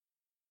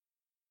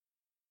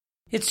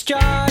It's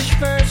Josh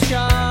versus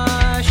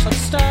Josh. Let's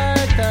start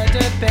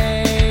the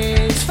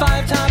debate.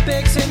 5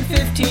 topics in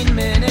 15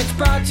 minutes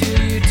brought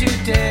to you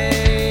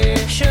today.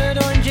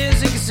 Should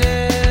oranges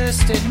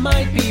exist? It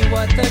might be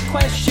what the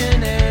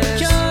question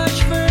is.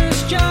 Josh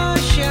versus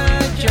Josh,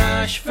 yeah,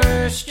 Josh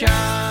versus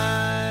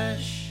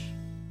Josh.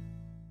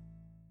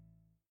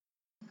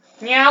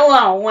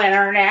 Hello,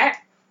 Internet.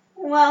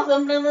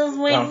 Welcome to this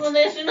week's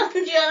edition of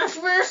Josh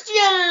vs.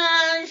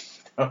 Josh.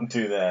 Don't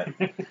do that.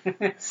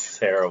 It's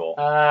terrible.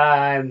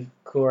 I'm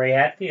Corey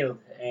Hatfield,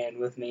 and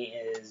with me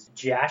is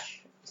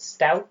Josh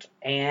Stout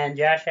and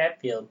Josh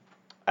Hatfield.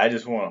 I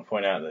just want to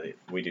point out that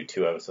we do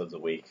 2 episodes a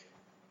week.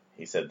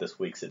 He said this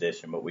week's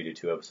edition, but we do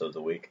 2 episodes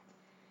a week.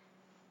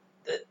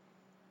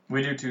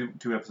 We do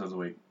two episodes a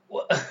week.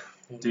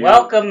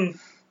 Welcome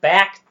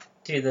back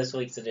to this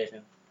week's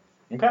edition.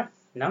 Okay.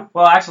 No?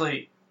 Well,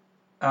 actually,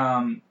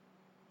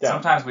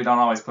 sometimes we don't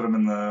always put them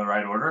in the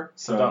right order.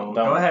 So Don't.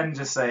 Go ahead and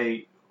just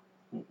say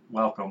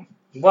welcome.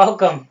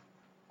 Welcome.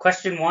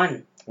 Question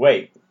 1.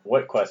 Wait,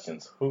 what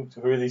questions? Who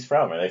are these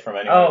from? Are they from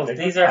anyone? Oh,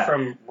 these are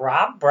from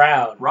Rob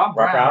Brown. Rob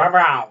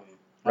Brown.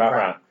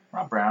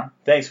 Rob Brown.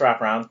 Thanks, Rob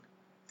Brown.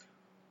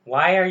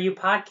 Why are you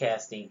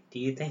podcasting? Do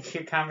you think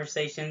your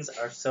conversations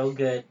are so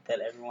good that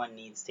everyone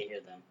needs to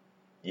hear them?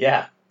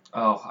 Yeah.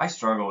 Oh, I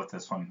struggle with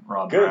this one,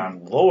 Rob Good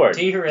Brown. Lord.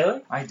 Do you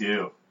really? I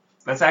do.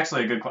 That's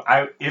actually a good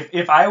question.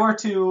 If I were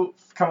to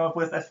come up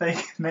with a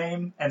fake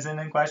name and send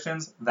in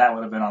questions, that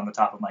would have been on the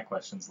top of my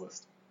questions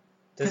list.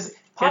 Because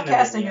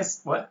podcasting is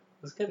what?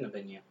 This couldn't have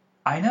been you.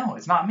 I know,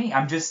 it's not me.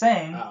 I'm just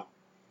saying Oh.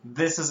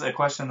 this is a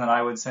question that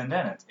I would send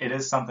in. It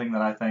is something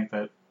that I think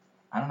that,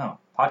 I don't know,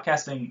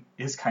 podcasting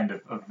is kind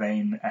of a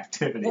vain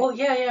activity. Well,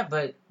 yeah,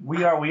 but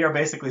We are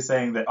basically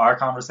saying that our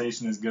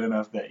conversation is good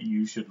enough that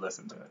you should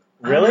listen to it.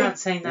 Really? I'm not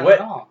saying that What-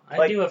 at all. I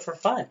like- do it for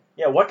fun.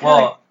 Yeah, what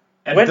kind Well,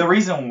 and when- the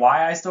reason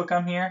why I still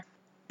come here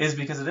is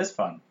because it is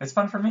fun. It's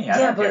fun for me. I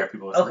Yeah, don't but- care if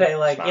people listen. Okay,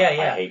 like, of... yeah. I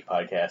hate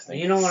podcasting.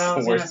 You know what I was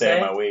It's the worst gonna day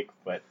say? of my week,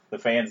 but the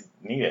fans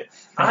need it.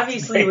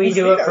 Obviously, we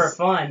do it for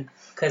fun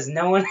because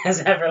no one has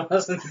ever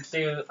listened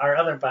to our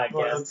other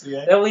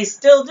podcast. That we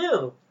still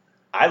do.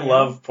 I Yeah.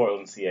 love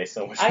Portland, CA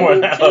so much I more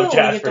do than I too. love We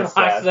Josh get to versus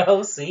watch Josh. the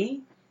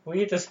OC. We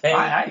get to say.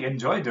 I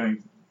enjoy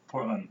doing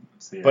Portland.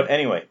 CA. But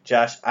anyway,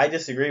 Josh, I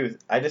disagree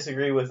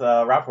with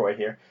Rob Roy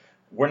here.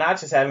 We're not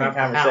just having a Rob,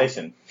 how?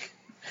 conversation.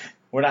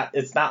 We're not.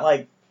 It's not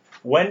like.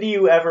 When do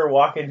you ever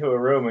walk into a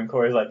room and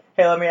Corey's like,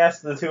 "Hey, let me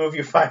ask the 2 of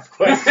you 5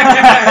 questions"?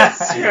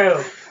 That's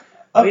true.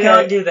 We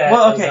don't do that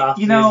Well, as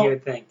often you know, as you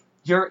would think.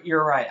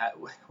 You're right.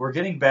 We're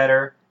getting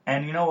better,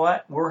 and you know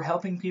what? We're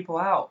helping people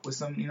out with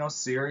some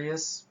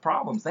serious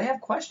problems. They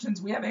have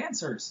questions. We have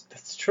answers.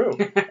 That's true.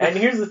 And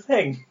here's the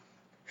thing: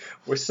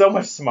 we're so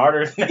much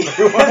smarter than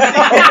everyone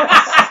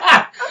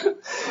else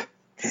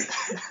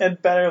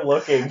and better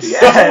looking.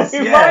 Yes, so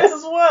we yes. might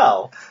as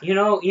well. You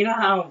know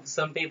how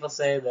some people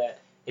say that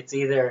it's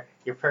either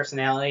your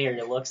personality or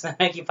your looks that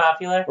make you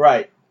popular?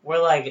 Right.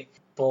 We're like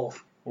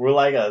both. We're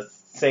like a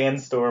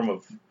sandstorm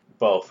of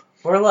both.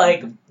 We're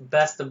like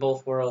best of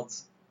both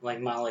worlds,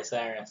 like Miley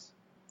Cyrus.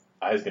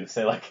 I was gonna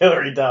say like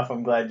Hillary Duff.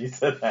 I'm glad you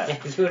said that. Yeah,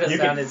 you would have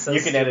sounded so You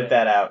can stupid. edit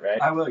that out,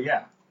 right? I will.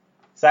 Yeah.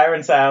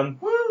 Siren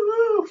sound. Woo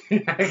woo.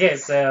 Okay,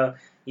 so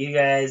you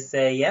guys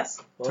say yes?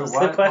 What To was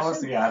what? the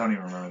question? Oh, yeah, I don't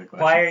even remember the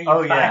question. Why are you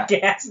Oh, yeah.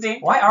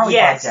 podcasting? Why are we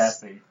Yes.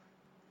 podcasting?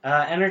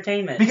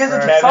 Entertainment. Because for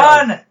it's Kevin.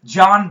 fun.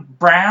 John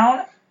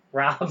Brown,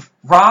 Rob.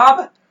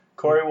 Rob.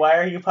 Corey, why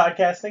are you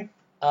podcasting?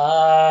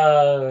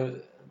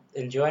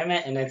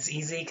 Enjoyment, and it's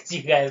easy because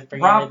you guys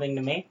bring Rob- everything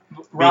to me.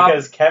 Rob.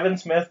 Because Kevin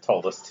Smith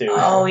told us to.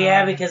 Oh,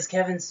 yeah, because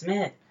Kevin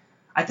Smith.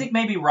 I think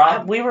maybe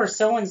Rob. We were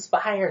so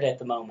inspired at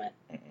the moment.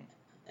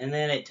 And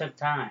then it took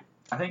time.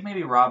 I think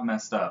maybe Rob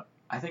messed up.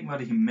 I think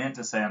what he meant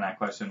to say on that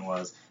question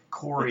was,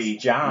 Corey,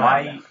 It's John.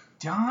 why...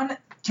 John?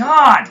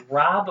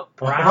 Rob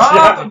Brown.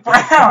 Rob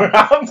Brown.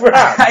 Rob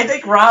Brown. I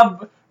think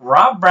Rob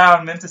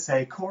Brown meant to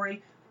say,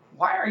 Corey,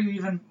 why are you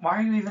even,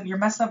 you're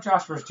messing up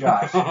Josh versus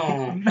Josh.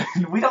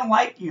 We don't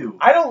like you.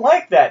 I don't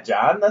like that,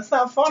 John. That's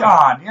not fun.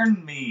 John, you're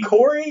mean.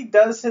 Corey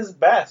does his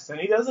best, and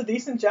he does a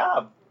decent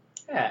job.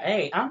 Yeah,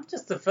 hey, I'm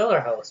just a filler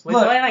host. We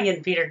Look, plan on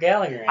getting Peter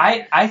Gallagher in.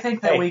 I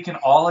think that Hey. we can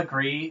all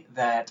agree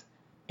that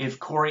if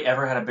Corey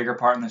ever had a bigger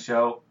part in the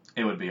show,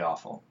 it would be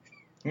awful.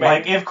 Man,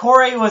 Like, if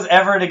Corey was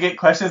ever to get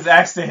questions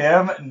asked to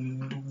him,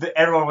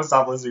 everyone would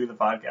stop listening to the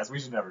podcast. We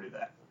should never do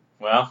that.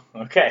 well,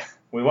 okay,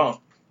 we won't.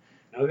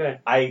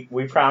 Okay.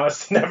 We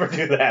promise to never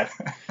do that.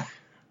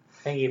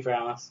 Thank you,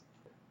 promise.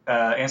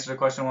 Answer to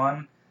question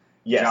 1.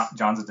 Yes.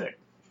 John's a dick.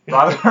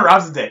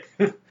 Rob's a dick.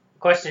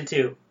 Question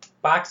 2.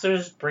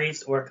 Boxers,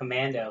 briefs, or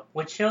commando?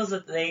 Which shows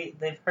that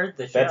they've heard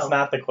the show. That's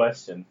not the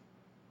question.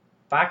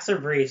 Boxer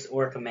briefs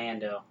or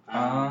commando.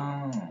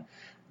 Oh.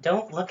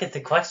 Don't look at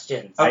the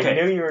questions. Okay. I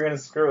knew you were going to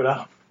screw it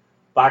up.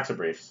 Boxer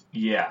briefs.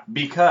 Yeah,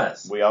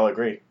 because We all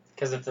agree.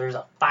 Because if there's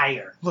a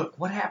fire. look,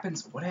 what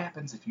happens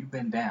if you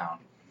bend down?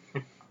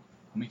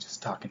 Let me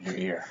just talk in your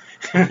ear.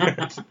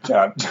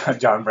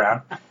 John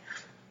Brown.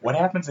 What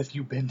happens if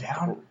you bend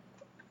down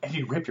and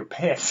you rip your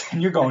pants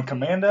and you're going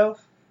commando?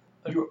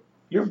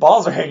 Your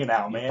balls are hanging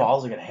out, man. Your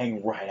balls are gonna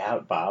hang right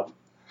out, Bob.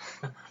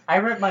 I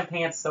ripped my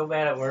pants so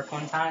bad at work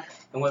one time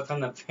and went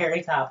from the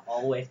very top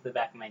all the way to the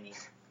back of my knee.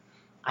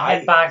 I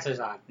had boxers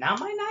on. Not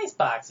my nice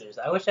boxers.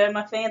 I wish I had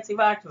my fancy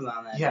boxers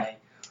on that day.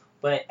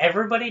 But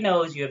everybody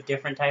knows you have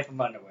different type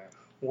of underwear.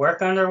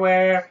 Work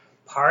underwear,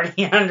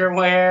 party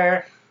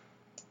underwear,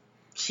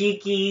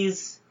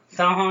 cheekies,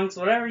 thongs,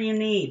 whatever you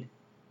need,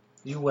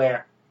 you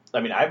wear.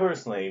 I mean, I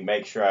personally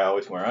make sure I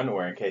always wear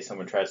underwear in case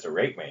someone tries to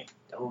rape me.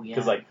 Oh, yeah.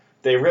 Because, like,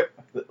 they rip,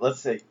 let's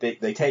say,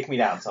 they take me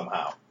down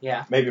somehow.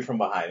 Yeah. Maybe from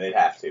behind, they'd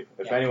have to.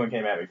 If anyone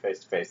came at me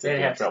face to face, they'd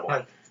be in trouble.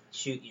 Like,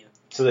 shoot you.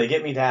 So they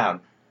get me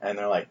down, and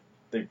they're like,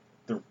 they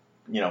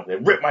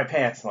rip my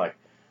pants, and like,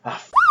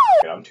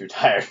 I'm too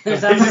tired.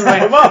 There's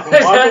underwear.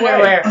 There's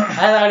underwear. I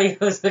thought he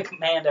was the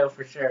commando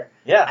for sure.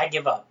 Yeah. I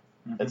give up.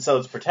 And so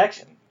it's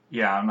protection.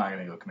 Yeah, I'm not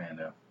gonna go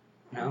commando.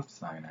 No?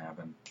 It's not gonna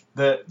happen.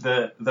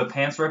 The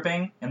pants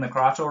ripping in the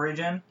crotchal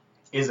region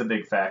is a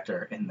big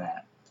factor in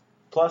that.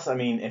 Plus, I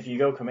mean, if you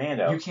go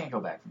commando, You can't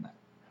go back from that.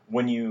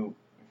 when you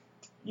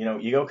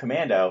go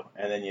commando,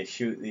 and then you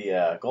shoot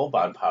the Gold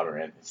Bond powder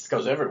in, it just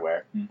goes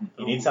everywhere. Mm-hmm.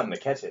 You need something to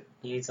catch it.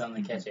 You need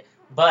something to catch it.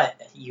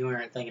 But you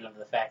weren't thinking of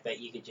the fact that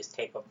you could just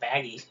tape a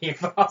baggie to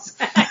your balls.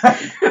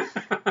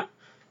 But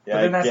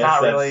then that's I guess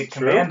not really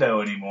true.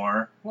 commando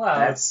anymore. Well,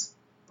 That's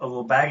a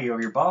little baggie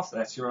over your balls.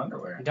 That's your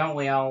underwear. don't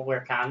we all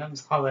wear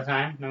condoms all the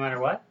time, no matter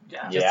what?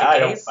 Yeah. Just Yeah,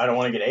 in I case? don't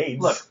want to get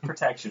AIDS. Look,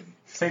 protection,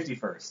 safety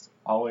first.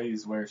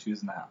 Always wear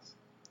shoes in the house.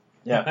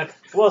 Yeah.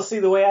 Well, see,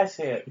 the way I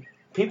see it,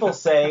 people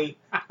say,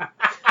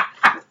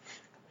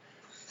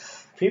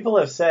 people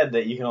have said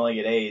that you can only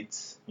get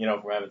AIDS,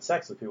 from having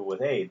sex with people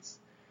with AIDS.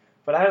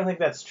 But I don't think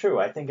that's true.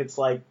 I think it's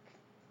like,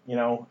 in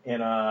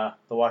The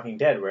Walking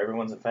Dead where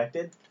everyone's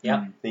infected.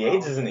 Yep. The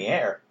AIDS is in the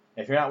air.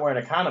 If you're not wearing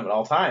a condom at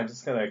all times,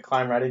 it's going to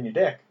climb right in your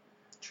dick.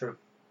 True.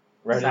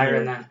 Right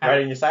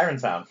in your siren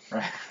sound.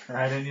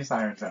 Right in your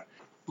siren sound.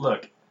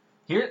 Look,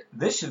 here,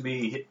 this should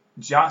be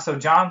John. So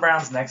John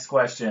Brown's next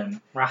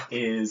question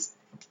is,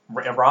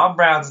 Rob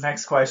Brown's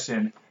next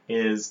question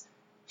is,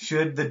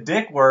 should the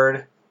dick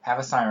word have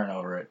a siren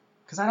over it?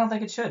 Because I don't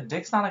think it should.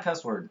 Dick's not a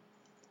cuss word.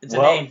 It's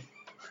a name.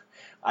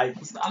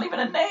 It's not even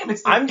a name.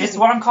 It's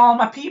what I'm calling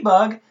my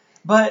P-bug,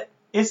 but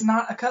it's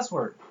not a cuss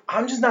word.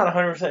 I'm just not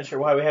 100% sure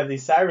why we have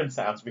these siren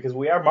sounds, because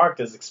we are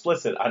marked as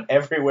explicit on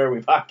everywhere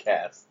we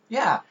podcast.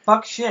 Yeah,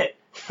 fuck shit.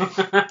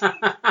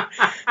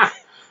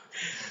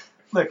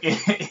 Look,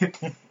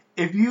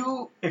 if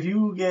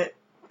you get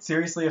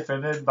seriously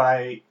offended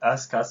by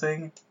us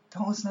cussing,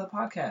 don't listen to the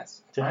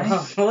podcast.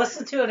 Right?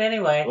 Listen to it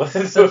anyway.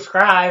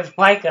 Subscribe,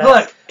 like us.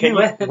 Look, can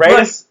you rate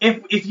us?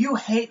 If you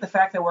hate the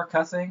fact that we're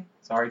cussing,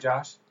 sorry,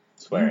 Josh.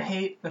 Swearing. You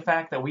hate the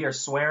fact that we are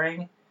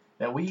swearing,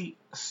 that we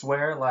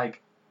swear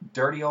like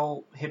dirty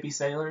old hippie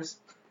sailors.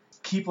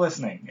 Keep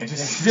listening and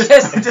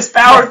just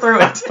power through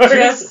it.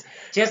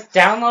 Just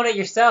download it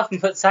yourself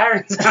and put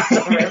siren sounds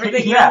over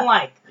everything you don't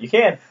like. You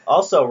can.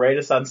 Also, rate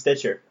us on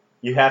Stitcher.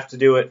 You have to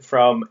do it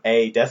from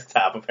a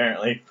desktop,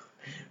 apparently.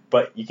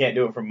 But you can't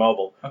do it from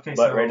mobile. Okay,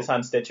 but rate us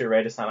on Stitcher,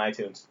 rate us on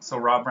iTunes. So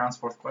Rob Brown's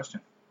fourth question.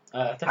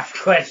 Third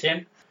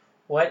question.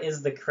 What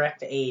is the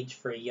correct age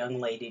for a young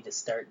lady to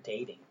start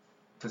dating?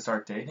 To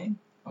start dating?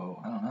 Oh,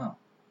 I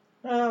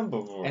don't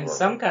know. In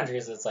some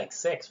countries, it's like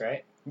 6,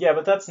 right? Yeah,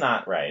 but that's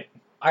not right.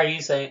 Are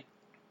you saying...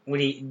 do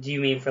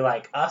you mean for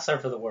like us or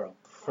for the world?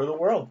 For the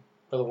world.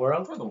 For the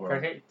world? For the world.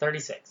 Okay,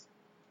 36.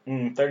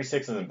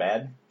 36 isn't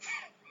bad.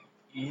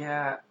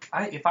 Yeah,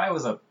 if I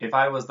was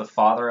the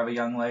father of a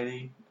young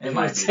lady, it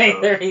might be say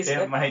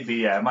 36. It might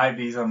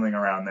be something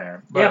around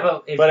there.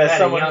 But if you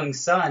had a young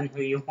son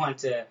who you want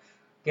to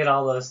get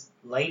all those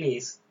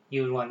ladies,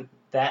 you would want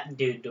that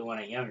dude to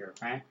want it younger,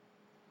 right?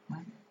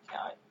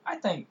 Yeah, I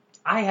think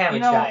I have a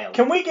child.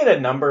 Can we get a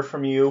number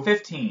from you?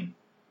 15.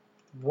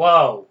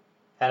 Whoa,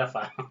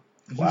 pedophile. Wow.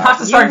 Not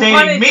to start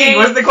dating me.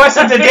 Was the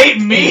question to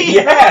date me?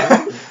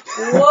 Yeah.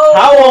 Whoa.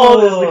 How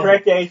old is the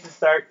correct age to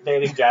start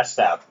dating Josh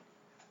Stout?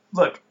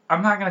 Look,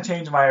 I'm not going to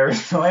change my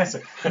original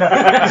answer.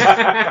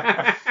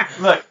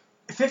 Look,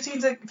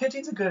 15's a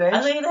good age.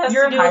 I think it has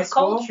You're to do in high with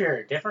school.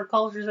 culture. Different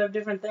cultures have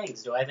different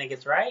things. Do I think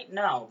it's right?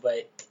 No,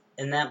 but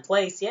in that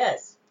place,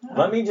 yes.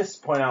 Let me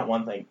just point out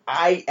one thing.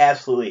 I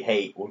absolutely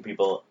hate when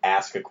people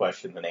ask a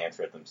question and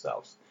answer it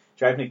themselves.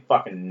 Drives me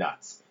fucking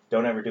nuts.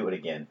 Don't ever do it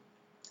again.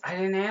 I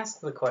didn't ask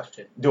the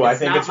question. Do I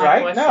think it's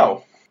right? Question.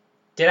 No.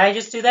 Did I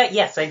just do that?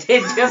 Yes, I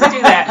did just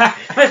do that.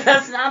 But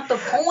that's not the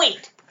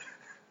point.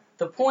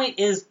 The point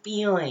is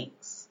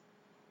feelings.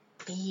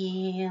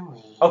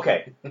 Feelings.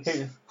 Okay.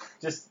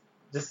 Just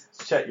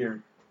shut your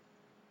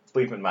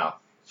bleeping mouth.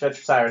 Shut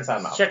your siren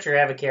sound mouth. Shut your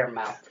Avocare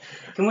mouth.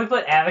 Can we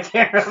put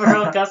Avocare over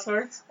all cuss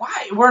words?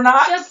 Why? We're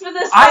not. Just for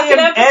this I fucking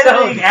am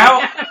episode. editing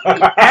out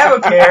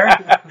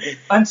Avocare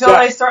until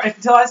I start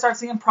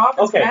seeing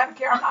profits from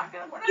Avocare. I'm not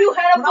gonna. You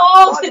had a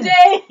ball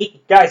today.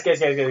 Guys.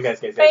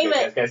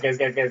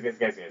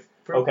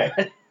 Okay.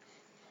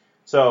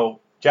 So,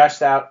 Josh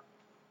Stout,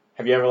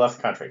 have you ever left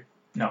the country?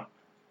 No.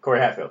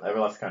 Corey Hatfield, ever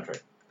left the country?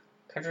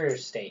 Country or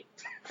state?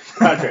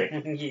 Country.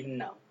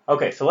 No.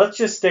 Okay, so let's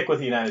just stick with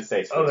the United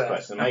States for this Okay.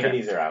 question. Make it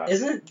easier on us.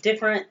 Isn't it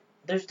different?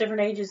 There's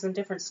different ages in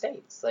different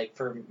states, like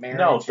for marriage.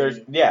 No, there's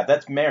and-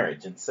 that's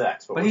marriage and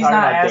sex. But But we're he's talking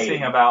not about asking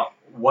dating. about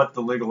what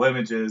the legal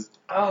limit is.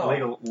 Oh.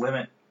 Legal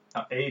limit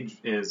age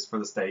is for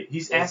the state.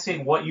 He's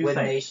asking what you when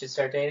think. they should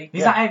start dating.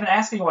 He's not even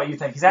asking what you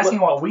think. He's asking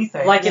what we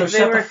think. Like so if they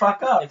shut were- the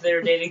fuck up. If they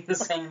were dating the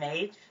same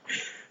age.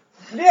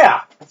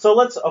 Yeah. So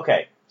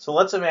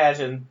let's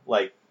imagine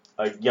like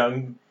a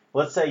young.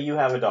 Let's say you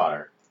have a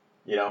daughter.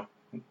 You know,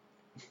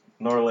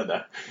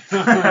 Norlinda.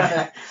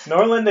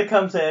 Norlinda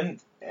comes in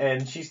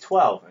and she's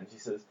 12 and she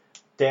says,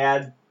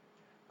 "Dad,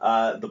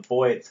 the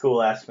boy at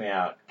school asked me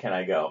out. Can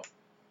I go?"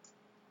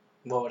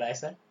 What would I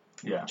say?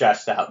 Yeah.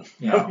 Josh out.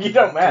 No. You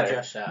don't matter.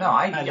 Just, No,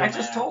 I don't just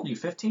matter. told you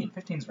 15.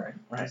 15's right.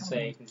 Right.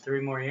 Say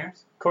 3 more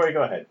years. Corey,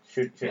 go ahead.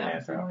 Shoot an Yeah,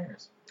 answer. 3 out. more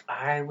years.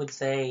 I would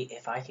say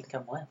if I can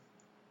come with.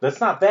 That's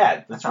not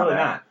bad. That's really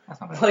bad. That's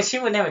not bad. Well, she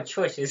wouldn't have a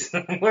choice.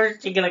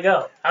 Where's she gonna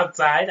go?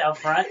 Outside? Out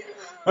front?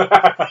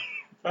 not.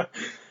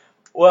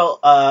 Well,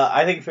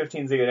 I think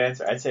 15 is a good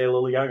answer. I'd say a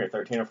little younger,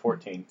 13 or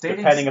 14, Dating's-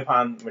 depending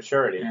upon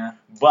maturity. Yeah.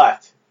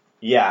 But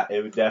yeah,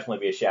 it would definitely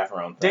be a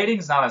chaperone thing.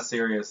 Dating's not a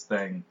serious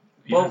thing.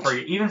 Well,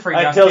 Even for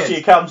young Until kids.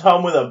 she comes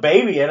home with a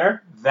baby in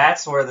her.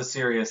 That's where the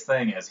serious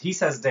thing is. He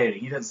says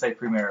dating. He doesn't say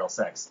premarital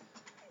sex.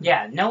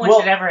 Yeah, no one Well-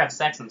 should ever have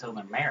sex until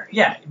they're married.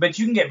 Yeah, but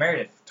you can get married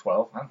at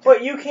 12. I don't care.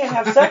 But you can't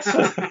have sex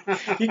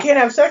with you can't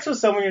have sex with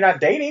someone you're not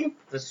dating,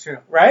 That's true.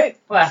 right?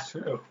 Well, That's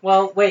true.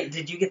 well, wait,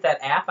 did you get that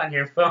app on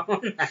your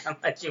phone that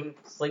let you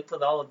sleep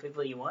with all the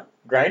people you want?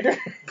 Grinder.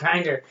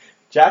 Grindr.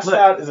 Josh Look,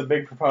 Stout is a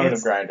big proponent of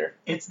it's- Grinder.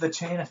 It's the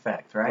chain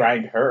effect, right?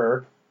 Grind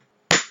her.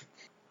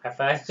 High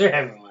fives to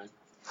everyone.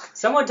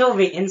 Someone told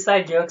me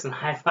inside jokes and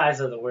high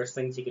fives are the worst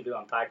things you could do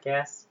on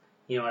podcasts.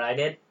 You know what I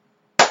did?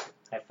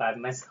 High five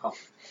myself.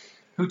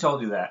 Who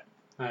told you that?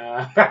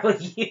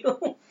 Probably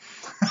you.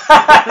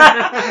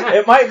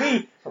 It might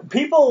be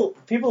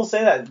people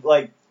say that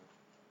like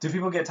Do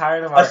people get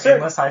tired of our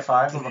endless high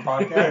fives on the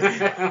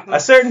podcast? a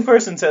certain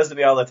person says to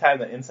me all the time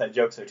that inside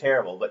jokes are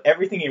terrible, but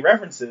everything he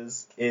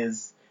references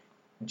is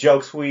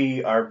jokes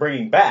we are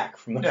bringing back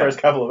from the Yeah. first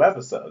couple of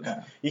episodes.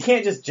 Yeah. You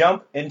can't just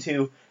jump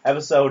into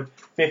episode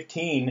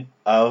 15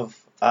 of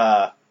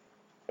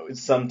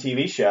some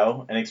TV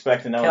show and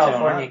expect to know what's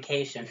going on.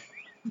 Californication.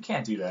 You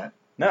can't do that.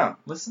 No.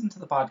 Listen to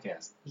the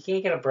podcast You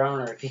can't get a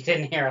boner if you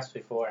didn't hear us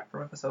before.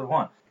 from episode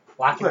 1.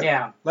 Lock it Look.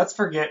 down. Let's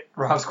forget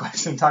Rob's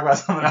question and talk about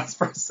something else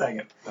for a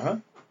second. Uh-huh.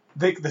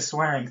 The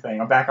swearing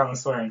thing. I'm back on the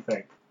swearing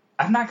thing.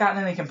 I've not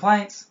gotten any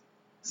complaints,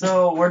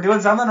 so we're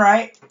doing something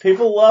right.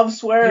 People love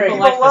swearing. People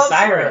like the love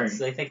sirens.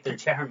 swearing. They think they're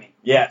charming.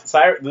 Yeah,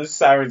 those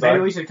sirens Maybe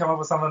are. we should come up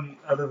with something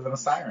other than a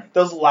siren.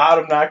 Those loud,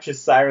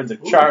 obnoxious sirens are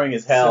charming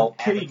as hell.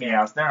 Some kitty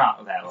meows. They're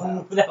not that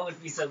loud. Ooh, that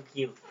would be so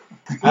cute.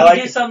 You I could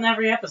like do something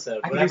every episode.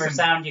 I could do Whatever some-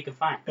 sound you can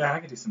find. Yeah, I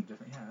could do some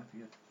different. Yeah, that'd be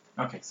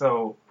good. Okay,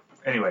 so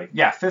anyway,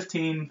 yeah,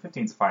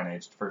 15's a fine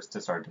age first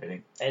to start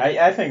dating.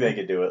 I think they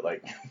could do it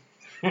like.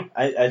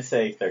 I'd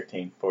say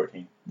 13,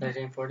 14.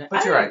 13, 14.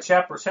 But you're right.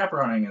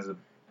 Chaperoning is a.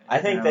 I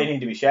think they need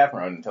to be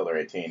chaperoned until they're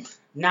 18.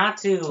 Not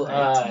to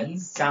 18?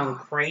 sound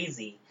God.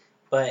 crazy,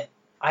 but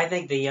I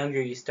think the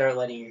younger you start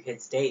letting your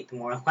kids date, the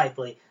more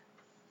likely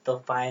they'll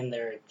find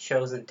their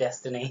chosen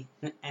destiny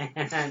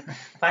and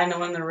find the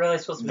one they're really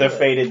supposed to be Their with.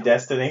 fated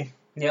destiny.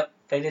 Yep,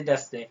 fated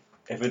destiny.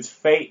 If it's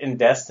fate and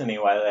destiny,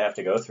 why do they have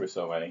to go through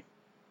so many?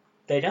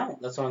 They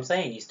don't. That's what I'm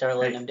saying. You start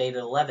letting them date at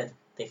 11,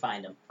 they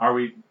find them. Are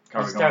we? You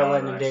Are we start going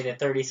letting on them to the date at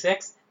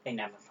 36, they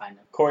never find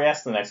them. Corey,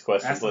 ask the next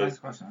question, That's the please. next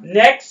question.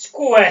 Next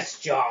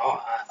question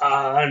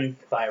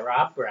by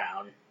Rob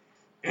Brown.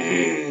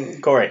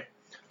 Corey.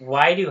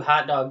 Why do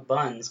hot dog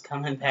buns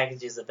come in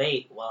packages of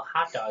 8 while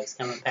hot dogs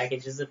come in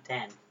packages of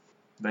 10?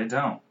 They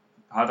don't.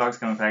 Hot dogs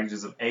come in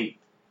packages of 8.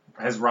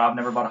 Has Rob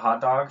never bought a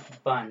hot dog?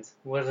 Buns.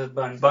 What is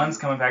buns? Buns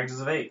come in packages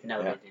of 8. No,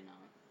 Yeah. they do not.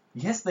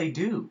 Yes, they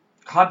do.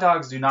 Hot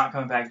dogs do not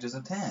come in packages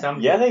of 10.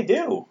 Some Yeah, they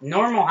do.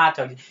 normal hot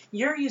dogs.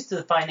 You're used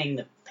to finding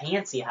the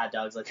fancy hot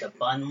dogs like the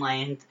bun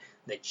length,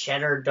 the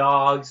cheddar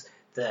dogs,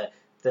 the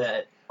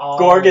all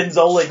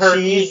Gorgonzola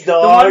turkey, cheese the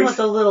one dogs. with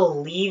the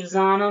little leaves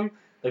on them,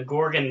 the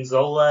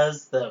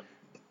gorgonzolas, the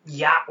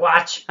yacht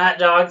watch hot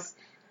dogs.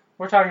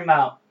 We're talking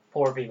about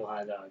poor people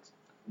hot dogs.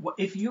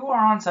 If you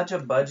are on such a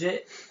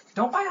budget,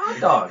 don't buy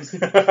hot dogs.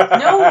 No,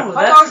 Hot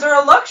that's- dogs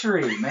are a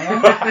luxury, man.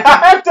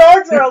 Hot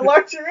dogs are a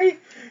luxury?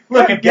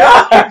 Look, Good if,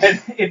 God.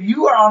 if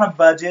you are on a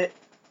budget,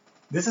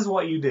 this is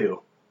what you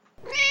do.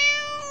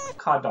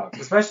 Hot dogs,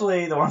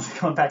 especially the ones that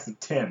come in packs of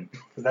 10,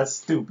 because that's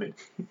stupid.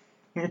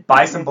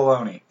 Buy some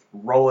bologna,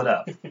 roll it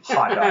up,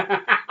 hot dog.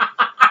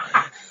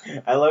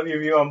 I love your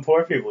view on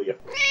poor people. You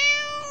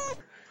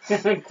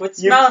Quit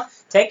smell.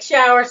 Take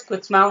showers.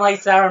 Quit smelling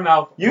like sour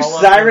milk. Roll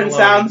up siren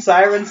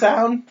your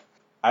sound.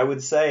 I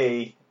would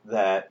say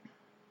that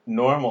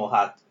normal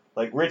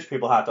rich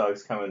people hot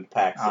dogs come in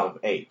packs Oh. of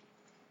 8.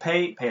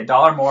 Pay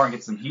 $1 more and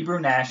get some Hebrew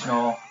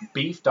National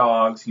beef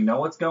dogs. You know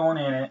what's going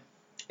in it.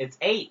 It's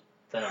 8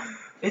 though.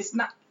 It's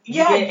not.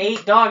 You get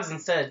 8 dogs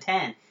instead of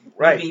 10.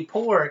 Right. You be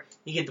poor.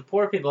 You get the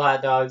poor people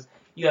hot dogs.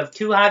 You have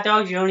 2 hot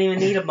dogs. You don't even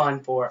need a bun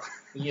for.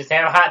 You just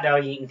have a hot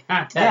dog eating Yeah,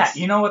 contest.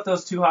 you know what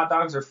those 2 hot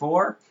dogs are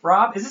for,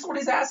 Rob? Is this what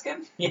he's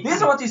asking? Yeah.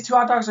 These are what these 2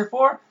 hot dogs are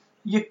for?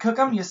 You cook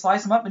them, you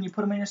slice them up, and you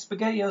put them in your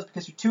SpaghettiOs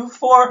because you're too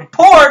poor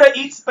to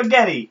eat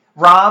spaghetti,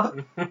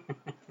 Rob.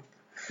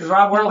 Does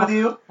Rob work with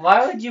you?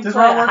 Why would you Does put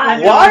Rob work hot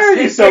with Why dogs are in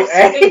you so your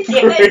spaghetti?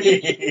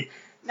 angry?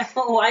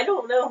 No, I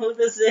don't know who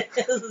this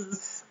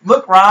is.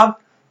 Look, Rob,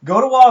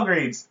 go to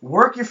Walgreens,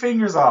 work your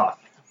fingers off.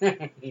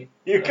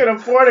 You can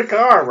afford a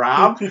car,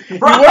 Rob. You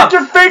Rob, work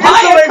your fingers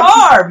buy to a make-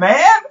 car,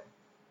 man!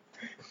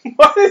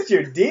 What is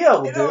your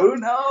deal, I don't dude?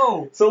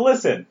 know. So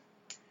listen.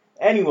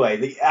 Anyway,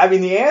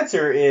 the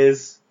answer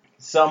is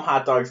some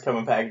hot dogs come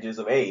in packages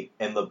of 8,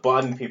 and the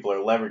bun people are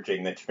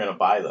leveraging that you're going to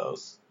buy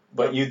those.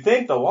 But you'd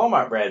think the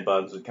Walmart brand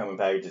buns would come in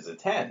packages of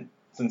 10,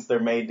 since they're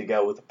made to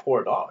go with the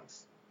poor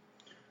dogs.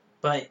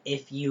 But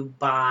if you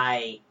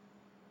buy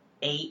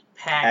 8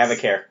 packs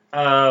Avocare.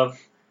 of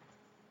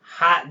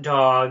hot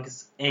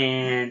dogs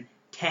and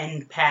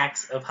 10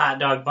 packs of hot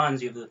dog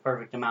buns, you have the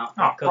perfect amount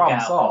for Oh, problem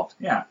cookout. solved.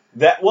 Yeah.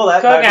 That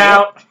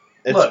Cookout.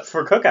 It's Look.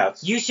 for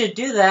cookouts. You should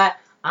do that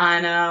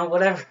on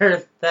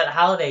whatever that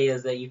holiday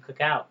is that you cook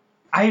out.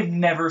 I have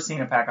never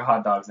seen a pack of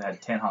hot dogs that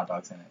had 10 hot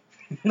dogs in it.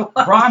 Rob,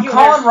 I'm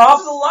calling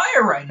Rob's a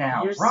liar right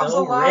now. You're Rob's so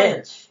a liar.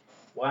 rich.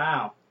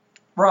 Wow.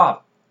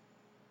 Rob,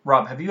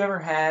 have you ever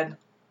had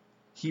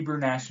Hebrew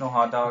National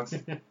hot dogs?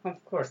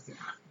 Of course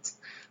not.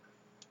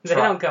 They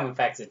Try. don't come in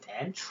packs of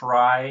 10.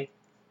 Try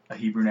a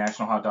Hebrew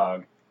National hot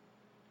dog.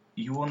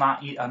 You will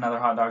not eat another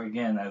hot dog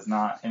again that is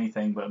not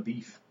anything but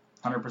beef.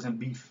 100%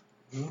 beef.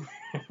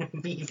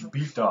 Beef.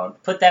 Beef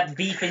dog. Put that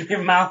beef in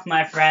your mouth,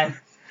 my friend.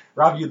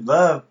 Rob, you'd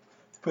love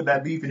to put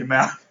that beef in your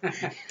mouth.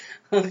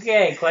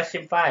 Okay,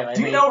 question 5.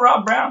 Do you know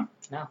Rob Brown?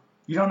 No.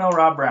 You don't know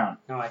Rob Brown.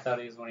 No, I thought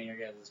he was one of your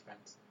guys'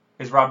 friends.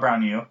 Is Rob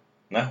Brown you?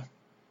 No.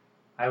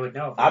 I would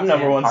know. If I'm it was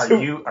number him.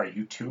 one. Are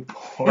you too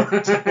poor?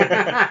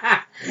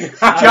 Josh,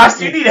 Josh,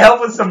 do you need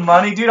help with some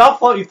money? Dude, I'll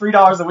float you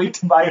 $3 a week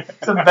to buy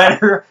some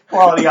better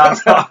quality hot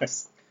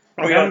dogs.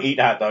 We don't eat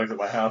hot dogs at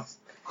my house.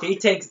 He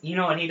takes, you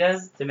know what he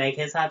does to make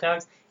his hot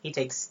dogs? He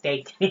takes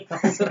steak and he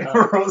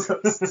rolls it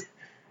up. That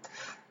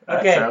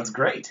Okay. sounds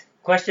great.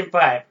 Question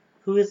 5.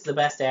 Who is the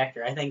best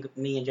actor? I think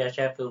me and Josh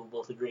F. will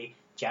both agree.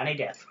 Johnny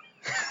Depp.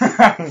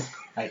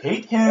 I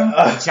hate him.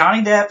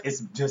 Johnny Depp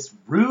is just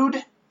rude.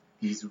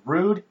 He's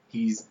rude.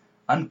 He's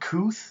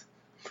uncouth.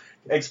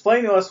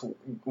 Explain to us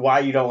why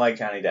you don't like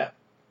Johnny Depp.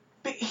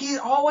 But he's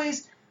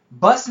always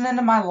busting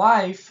into my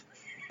life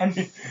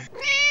and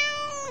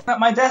up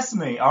my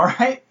destiny,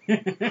 alright?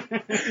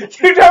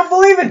 You don't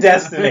believe in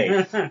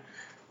destiny.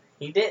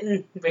 He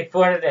didn't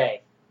before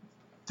today.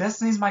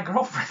 Destiny's my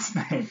girlfriend's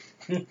name.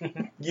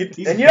 You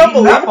He's don't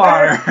believe up in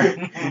on her?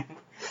 her.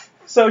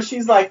 So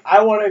she's like,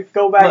 I want to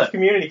go back Look. to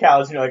community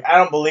college. And you're like, I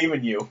don't believe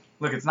in you.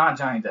 Look, it's not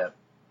Johnny Depp.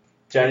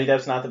 Johnny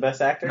Depp's not the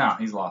best actor? No,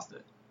 he's lost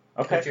it.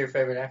 What's Okay. your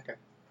favorite actor?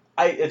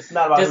 It's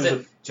not about Does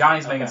who's it-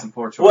 Johnny's making Okay. some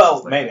poor choices. Well,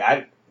 lately.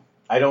 maybe.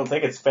 I don't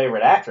think it's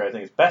favorite actor. I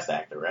think it's best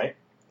actor, right?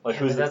 Like, Yeah,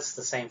 who's but that's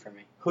the same for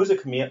me. a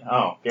comedian?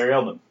 Oh, Gary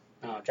Oldman.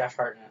 No, Josh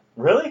Hartnett.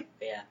 Really?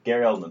 Yeah.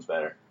 Gary Oldman's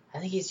better. I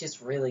think he's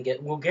just really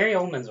good. Well, Gary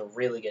Oldman's a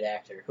really good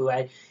actor. Who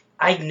I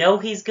know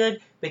he's good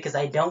because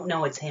I don't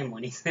know it's him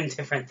when he's in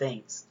different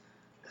things.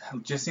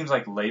 It just seems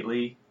like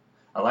lately,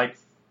 I like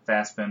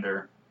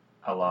Fassbender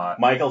a lot.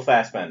 Michael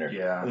Fassbender.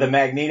 Yeah. The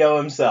Magneto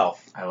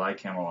himself. I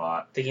like him a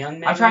lot. The young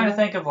man. I'm trying to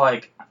think of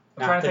I'm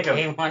Not trying to the think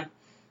gay of one.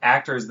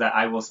 actors that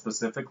I will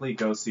specifically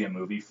go see a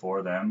movie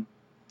for them.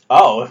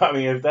 Oh, I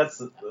mean, if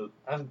that's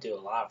I would do a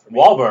lot for me.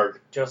 Wahlberg.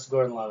 Joseph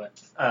Gordon-Levitt.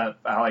 I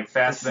like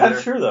That's Fassbender.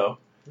 not true, though.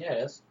 Yeah,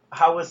 it is.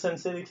 How was Sin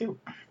City 2?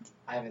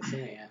 I haven't seen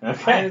it yet.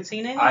 Okay. I haven't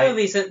seen any I-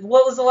 movies.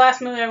 What was the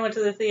last movie I went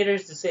to the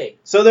theaters to see?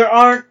 So there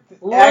aren't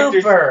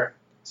actors. Looper.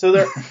 So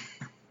there.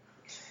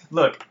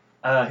 Look,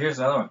 here's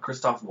another one.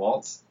 Christoph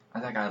Waltz.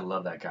 I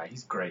love that guy.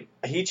 He's great.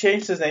 He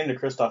changed his name to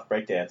Christoph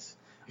Breakdance.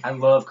 I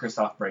love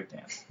Christoph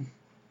Breakdance.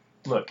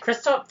 Look,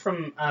 Kristoff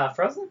from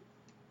Frozen?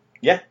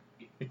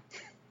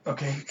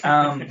 okay.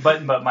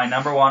 But my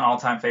number one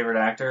all-time favorite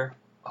actor.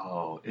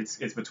 Oh, it's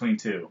between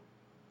two.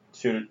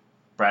 Shoot it.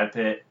 Brad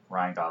Pitt,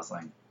 Ryan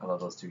Gosling. I love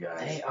those two guys.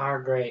 They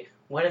are great.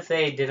 What if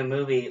they did a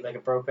movie like a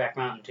Brokeback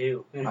Mountain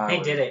 2? And I they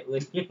would. did it.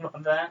 Would you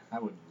love that? I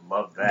would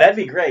love that. That'd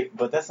be great,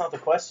 but that's not the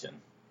question.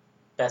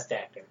 Best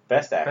actor.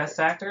 Best actor. Best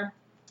actor?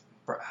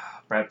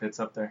 Brad Pitt's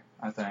up there,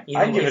 I think. You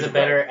I'd think give he's it a to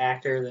better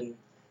actor than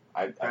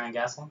I Ryan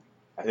Gosling?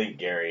 think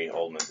Gary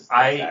Oldman is the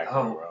best actor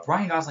in the world.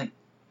 Ryan Gosling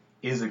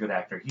is a good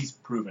actor. He's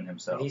proven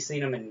himself. Have you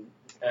seen him in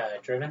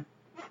Driven?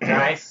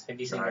 Drive? Have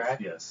you seen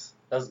Drive? Yes.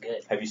 That was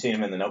good. Have you seen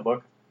him in The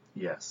Notebook?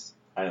 Yes.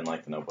 I didn't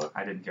like The Notebook.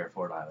 I didn't care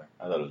for it either.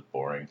 I thought it was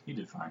boring. He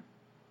did fine.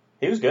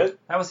 He was good.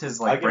 That was his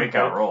I'll give him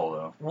breakout credit. role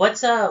though.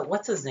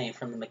 What's his name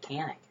from The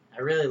Mechanic? I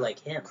really like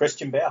him.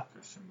 Christian Bale.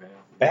 Christian Bale.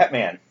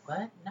 Batman.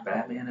 What? No.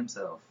 Batman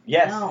himself.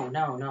 Yes.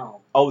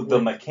 No. Oh, The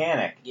Wait.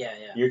 Mechanic. Yeah.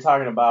 You're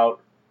talking about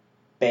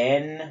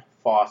Ben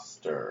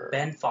Foster.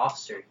 Ben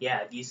Foster. Yeah,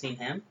 have you seen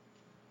him?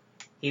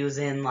 He was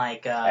in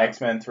like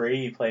X-Men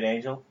 3, he played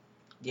Angel.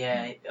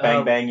 yeah.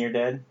 Bang Bang, You're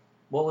Dead.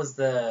 What was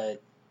the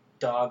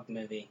dog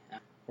movie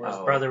where his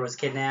Oh. brother was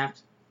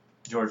kidnapped?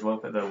 George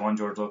Lopez, the one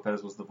George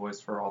Lopez was the voice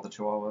for all the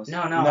Chihuahuas?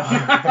 No.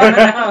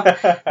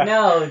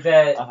 No,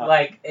 Uh-huh.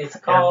 like, it's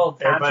called...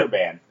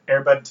 Contraband.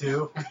 Airbud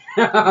 2.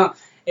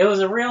 It was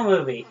a real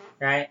movie,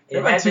 right? It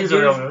Airbud had 2 the is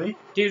a real movie.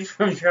 dude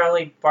from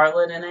Charlie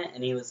Bartlett in it,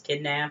 and he was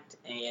kidnapped,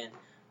 and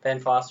Ben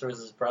Foster was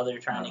his brother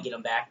trying to get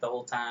him back the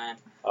whole time.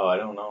 Oh, I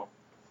don't know.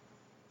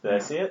 Did I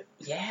see it?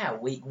 Yeah,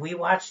 we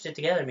watched it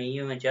together, me,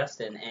 you, and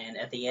Justin, and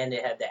at the end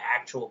it had the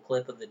actual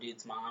clip of the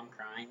dude's mom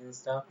crying and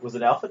stuff. Was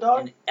it Alpha Dog?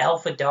 And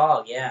Alpha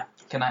Dog, yeah.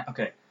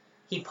 Okay.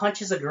 He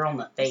punches a girl in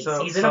the face.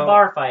 So- He's in a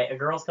bar fight. A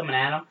girl's coming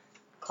at him.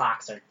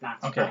 Clocks her.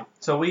 Knocks her Okay. out.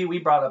 So we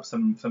brought up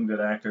some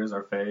good actors,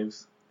 our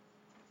faves.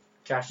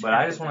 Josh. But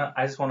I just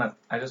want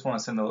to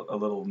send a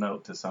little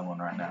note to someone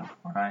right now.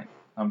 All right,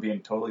 I'm being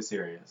totally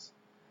serious.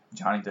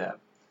 Johnny Depp,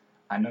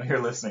 I know you're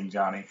listening,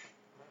 Johnny.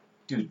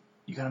 Dude,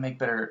 you gotta make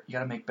better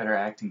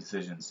acting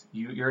decisions.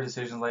 Your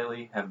decisions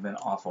lately have been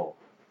awful.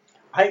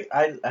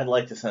 I'd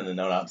like to send a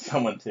note out to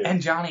someone too.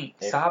 And Johnny,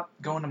 stop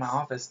going to my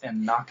office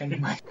and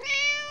knocking my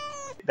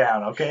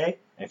down. Okay.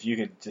 If you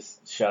could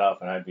just shut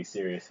up and I'd be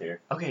serious here.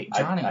 Okay,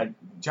 Johnny.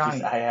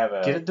 Johnny, I have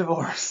a get a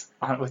divorce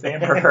with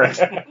Amber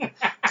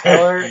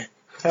Heard.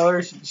 Tell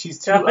her she's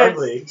too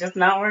ugly. Just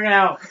not working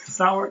out. It's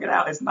not working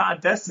out. It's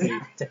not Destiny.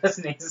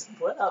 Destiny's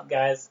split up,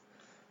 guys.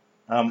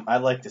 I'd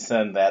like to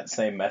send that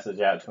same message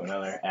out to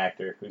another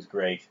actor who's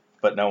great,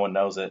 but no one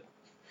knows it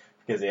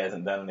because he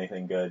hasn't done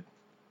anything good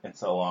in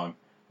so long.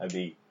 That'd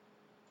be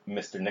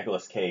Mr.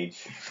 Nicolas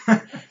Cage.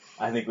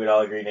 I think we'd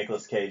all agree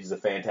Nicolas Cage is a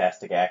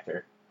fantastic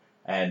actor,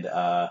 and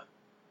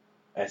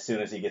as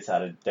soon as he gets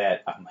out of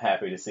debt, I'm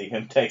happy to see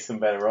him take some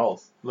better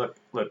roles. Look,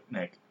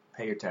 Nick,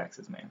 pay your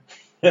taxes, man.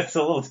 It's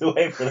a little too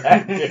late for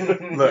that,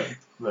 dude.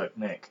 Look,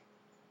 Nick,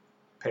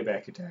 pay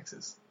back your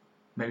taxes.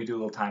 Maybe do a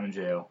little time in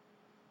jail.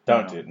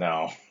 Don't do it.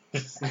 No.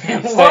 Stay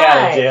Why?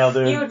 out of jail,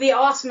 dude. He would be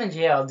awesome in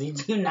jail.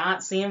 Did you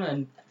not see him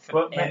in?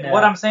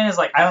 What I'm saying is,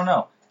 like, I don't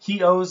know.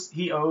 He owes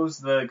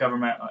the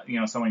government,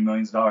 so many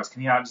millions of dollars.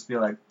 Can he not just be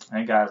like,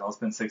 hey guys, I'll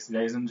spend 60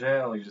 days in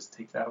jail? You just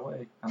take that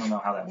away. I don't know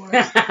how that works.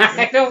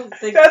 I don't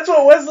think. That's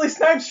what Wesley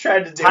Snipes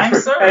tried to do. Time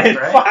served, and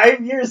right?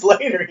 5 years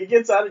later, he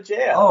gets out of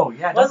jail. Oh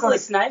yeah, don't Wesley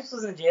Snipes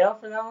was in jail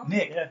for that long.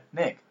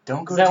 Nick,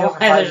 don't go Is to that jail for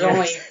why 5 there's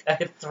years.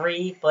 only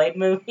 3 Blade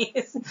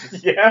movies?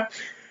 Yeah.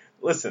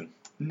 Listen,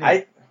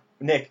 Nick,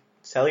 Nick,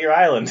 sell your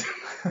island.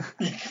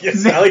 You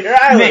sell your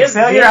island. Nick,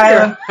 sell your Get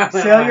island, your-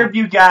 sell your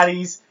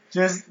Bugattis.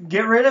 Just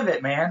get rid of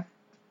it, man.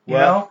 You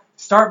know,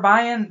 start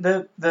buying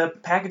the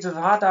package of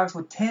hot dogs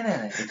with 10 in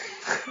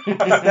it.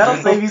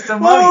 That'll save you some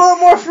A money. little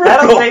more frugal.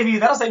 That'll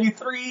save you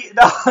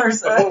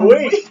 $3 a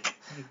week.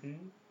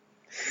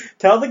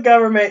 Tell the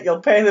government you'll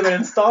pay them in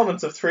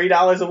installments of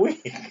 $3 a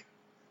week.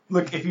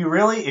 Look, if you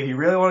really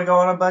want to go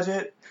on a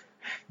budget,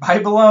 buy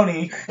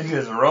bologna and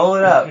just roll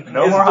it up.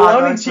 No Is more hot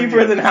bologna dogs. for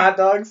cheaper you. than hot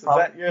dogs? Is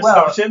that your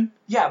Well, assumption?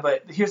 Yeah,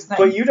 but here's the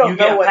thing. But you don't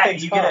know what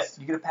things cost.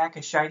 You get a pack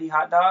of shitty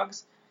hot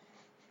dogs.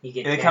 You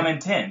get They come in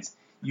tins.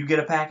 You get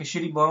a pack of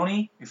shitty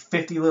bologna.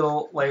 50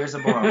 little layers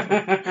of bologna.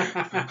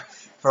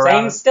 For Same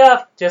around-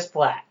 stuff, just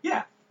flat.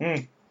 Yeah.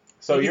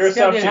 So You your can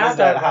still get assumption hot is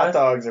that dog hot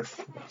buns. dogs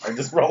are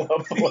just rolled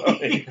up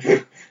bologna.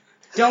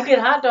 Don't get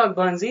hot dog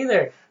buns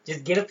either.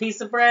 Just get a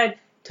piece of bread,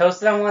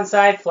 toast it on one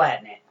side,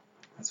 flatten it.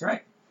 That's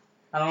right.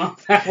 I don't know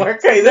if that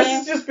works. Okay, for this you.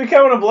 is just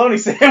becoming a bologna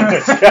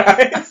sandwich,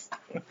 guys.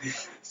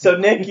 So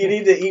Nick, you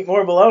need to eat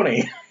more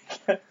bologna.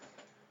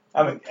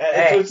 I mean,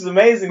 Hey, which is an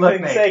amazing look, thing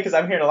to Nick. say because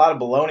I'm hearing a lot of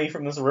bologna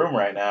from this room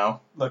right now.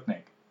 Look,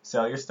 Nick.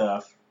 Sell your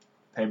stuff.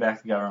 Pay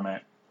back the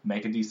government.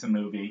 Make a decent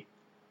movie.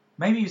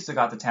 Maybe you still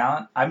got the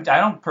talent. I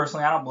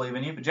don't believe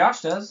in you, but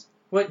Josh does.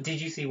 What,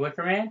 did you see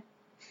Wicker Man?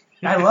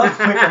 I love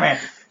Wicker Man.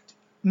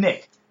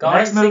 Nick, the Gone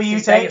next in movie 60 you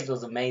Seconds take,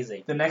 was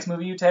amazing.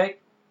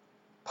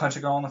 punch a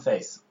girl in the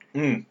face.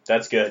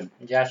 That's good.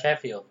 Josh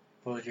Sheffield,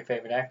 what was your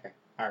favorite actor?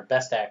 Or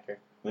best actor?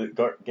 Gary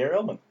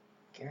Oldman.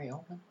 Gary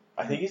Oldman?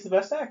 I think he's the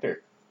best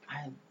actor.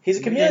 I, He's a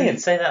you chameleon.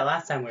 didn't say that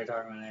last time we were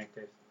talking about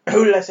actors.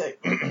 Who did I say?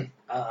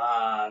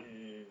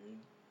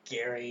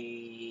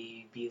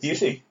 Gary Busey.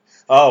 Busey.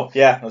 Oh,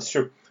 yeah, that's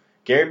true.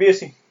 Gary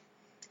Busey.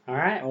 All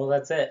right, well,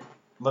 that's it.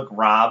 Look,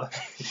 Rob,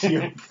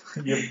 you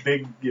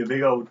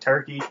big old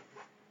turkey.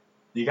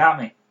 You got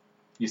me.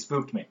 You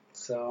spooked me.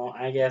 So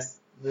I guess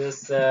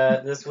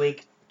this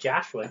week,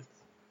 Josh wins.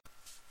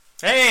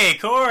 Hey,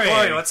 Corey.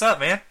 Corey, what's up,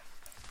 man?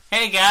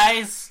 Hey,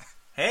 guys.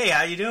 Hey,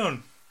 how you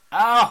doing?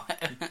 Oh,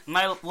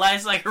 my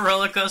life's like a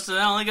roller coaster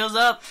that only goes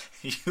up.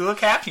 You look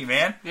happy,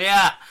 man.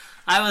 Yeah,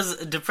 I was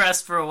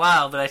depressed for a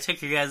while, but I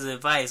took your guys'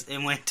 advice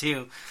and went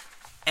to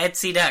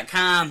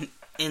Etsy.com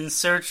in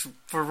search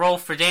for Roll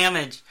for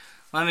Damage.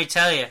 Let me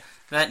tell you,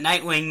 that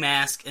Nightwing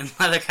mask and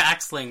leather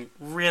cocksling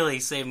really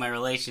saved my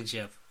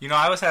relationship. You know,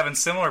 I was having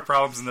similar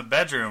problems in the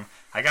bedroom.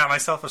 I got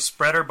myself a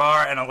spreader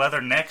bar and a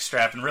leather neck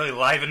strap and really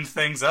livened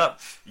things up.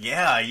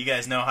 Yeah, you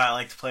guys know how I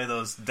like to play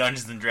those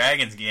Dungeons &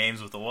 Dragons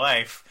games with the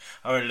wife.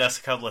 I ordered us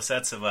a couple of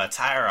sets of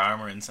tire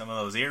armor and some of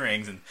those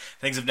earrings, and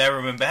things have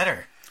never been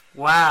better.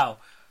 Wow.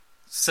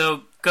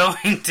 So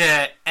going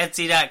to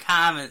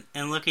Etsy.com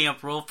and looking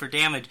up Roll for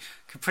Damage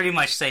could pretty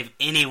much save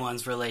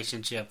anyone's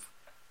relationship.